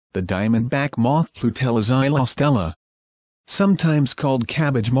The diamondback moth Plutella xylostella, sometimes called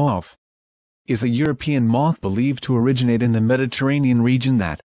cabbage moth, is a European moth believed to originate in the Mediterranean region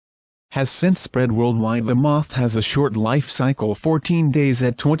that has since spread worldwide. The moth has a short life cycle, 14 days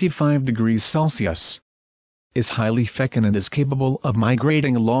at 25 degrees Celsius, is highly fecund and is capable of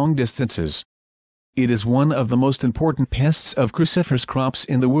migrating long distances. It is one of the most important pests of cruciferous crops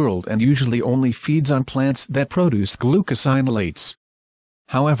in the world and usually only feeds on plants that produce glucosinolates.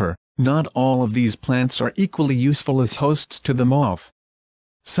 However, not all of these plants are equally useful as hosts to the moth.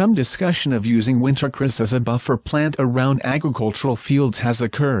 Some discussion of using wintercress as a buffer plant around agricultural fields has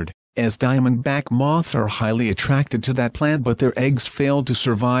occurred, as diamondback moths are highly attracted to that plant, but their eggs fail to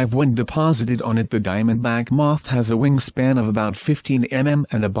survive when deposited on it. The diamondback moth has a wingspan of about 15 mm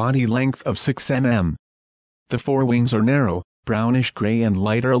and a body length of 6 mm. The forewings are narrow, brownish-gray and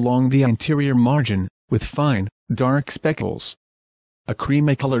lighter along the anterior margin, with fine, dark speckles. A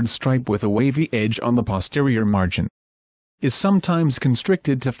creamy-colored stripe with a wavy edge on the posterior margin is sometimes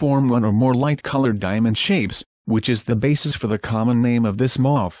constricted to form one or more light-colored diamond shapes, which is the basis for the common name of this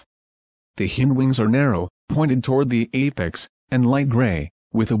moth. The hindwings are narrow, pointed toward the apex, and light gray,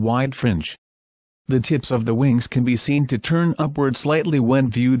 with a wide fringe. The tips of the wings can be seen to turn upward slightly when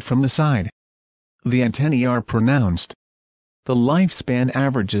viewed from the side. The antennae are pronounced. The lifespan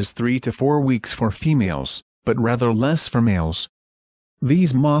averages 3 to 4 weeks for females, but rather less for males.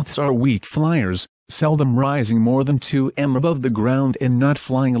 These moths are weak flyers, seldom rising more than 2 m above the ground and not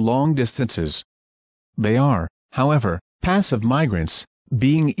flying long distances. They are, however, passive migrants,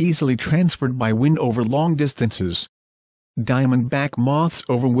 being easily transferred by wind over long distances. Diamondback moths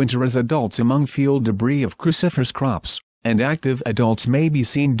overwinter as adults among field debris of cruciferous crops, and active adults may be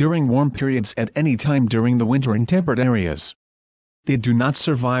seen during warm periods at any time during the winter in temperate areas. They do not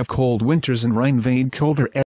survive cold winters and invade colder areas.